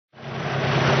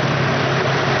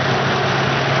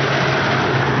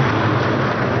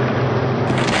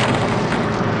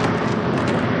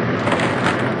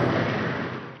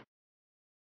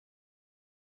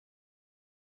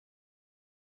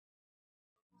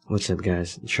What's up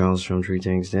guys, Charles from Tree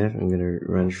Tanks Dev. I'm gonna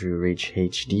run through Rage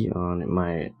HD on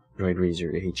my Droid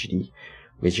RAZR HD,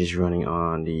 which is running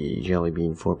on the Jelly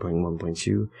Bean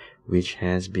 4.1.2, which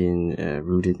has been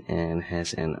rooted and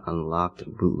has an unlocked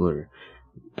bootloader.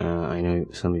 I know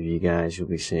some of you guys will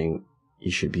be saying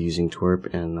you should be using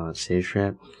TWRP and not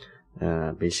SafeStrap.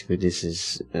 Basically this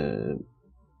is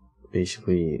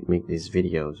make these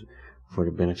videos for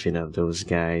the benefit of those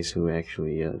guys who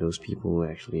actually, those people who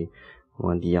actually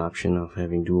want the option of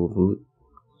having dual boot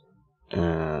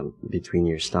between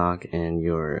your stock and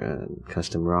your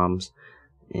custom ROMs,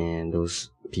 and those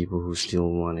people who still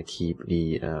want to keep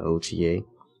the OTA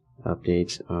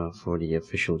updates for the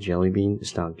official Jelly Bean, the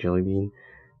stock Jelly Bean,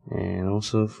 and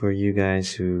also for you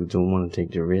guys who don't want to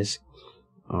take the risk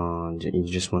you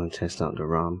just want to test out the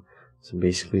ROM. So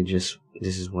basically this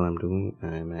is what I'm doing.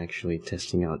 I'm actually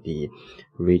testing out the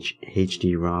Rage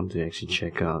HD ROM to actually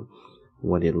check out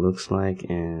what it looks like,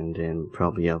 and then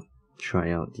probably I'll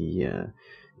try out the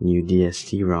new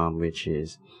DST ROM, which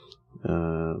is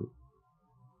I'm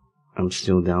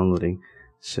still downloading.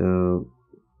 So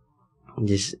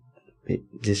this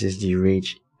is the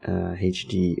Rage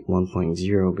HD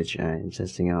 1.0, which I'm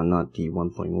testing out, not the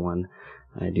 1.1.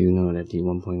 I do know that the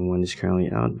 1.1 is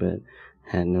currently out, but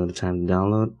had no time to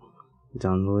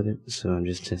download it, so I'm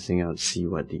just testing out to see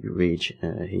what the Rage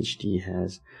HD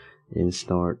has in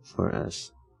store for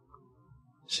us.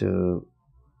 So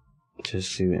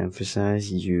just to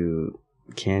emphasize, you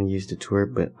can use the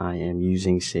TWRP, but I am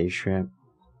using SafeStrap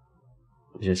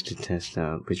just to test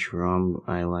out which ROM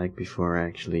I like before I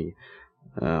actually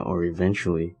or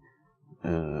eventually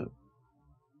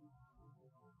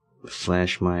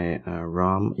flash my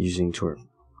ROM using TWRP.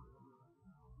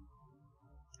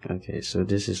 Okay, so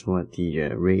this is what the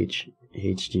Rage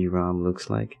HD ROM looks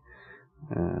like.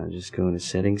 Just go into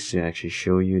settings to actually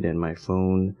show you that my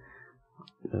phone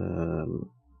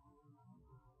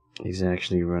is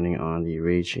actually running on the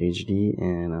Rage HD,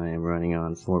 and I am running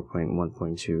on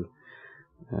 4.1.2.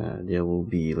 There will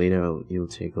be later you'll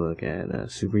take a look at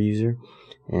super user,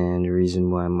 and the reason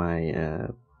why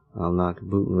my Unlock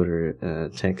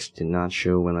Bootloader text did not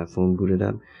show when my phone booted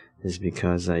up is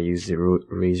because I used the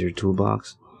Razr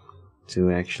Toolbox to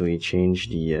actually change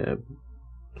the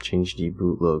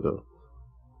boot logo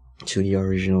to the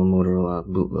original Motorola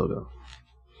boot logo.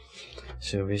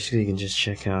 So basically you can just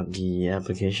check out the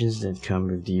applications that come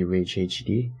with the Rage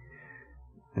HD.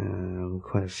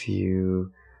 Quite a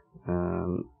few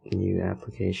new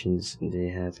applications they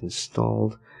have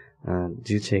installed.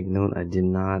 Do take note, I did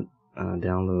not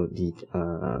download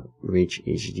the Rage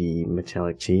HD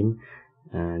metallic theme,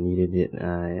 neither did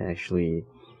I actually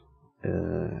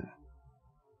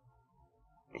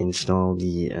install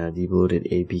the debloated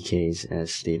APKs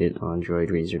as stated on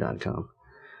droidrazr.com.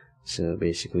 So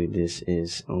basically this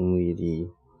is only the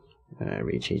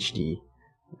Rage HD.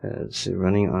 So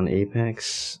running on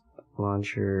Apex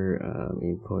launcher,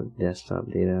 import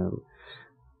desktop data.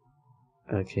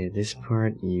 Okay, this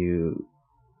part you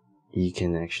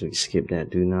can actually skip that.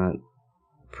 Do not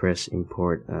press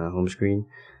import home screen.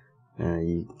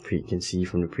 You can see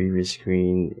from the previous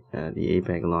screen the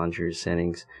Apex launcher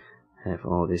settings have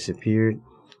all disappeared.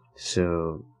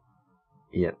 So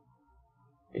yep,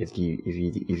 if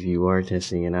you are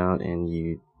testing it out and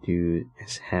you do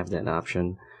have that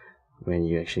option when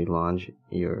you actually launch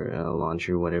your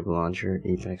launcher, whatever launcher,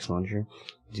 Apex launcher,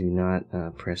 do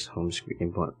not press home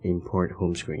screen, import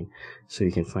home screen. So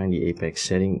you can find the Apex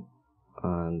setting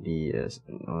on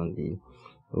the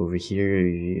over here.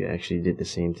 You actually did the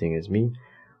same thing as me.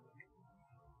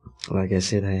 Like I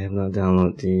said, I have not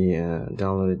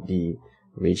downloaded the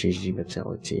Rage HD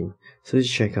metallic theme. So let's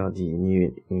check out the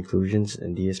new inclusions.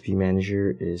 And DSP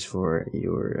manager is for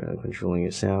your controlling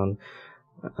your sound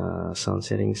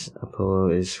settings.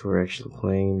 Apollo is for actually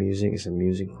playing music. It's a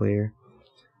music player.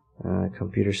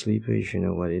 Computer sleeper, you should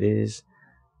know what it is.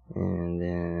 And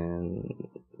then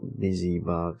busy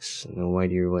box, no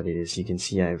idea what it is. You can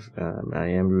see I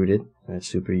am rooted.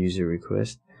 Super user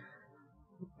request.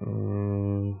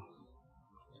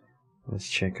 Let's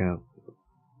check out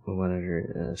what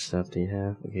other stuff they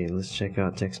have. Okay, let's check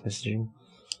out text messaging.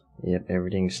 Yep,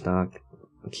 everything's stock.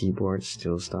 Keyboard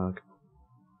still stock.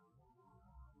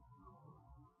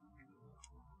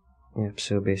 Yep,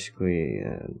 so basically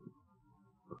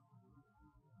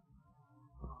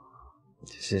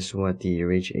this is what the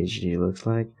Rage HD looks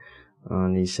like.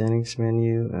 On the settings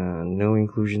menu, no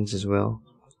inclusions as well.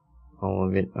 All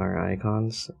of it are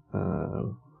icons.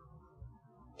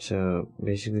 So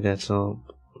basically that's all.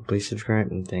 Please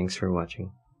subscribe and thanks for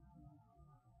watching.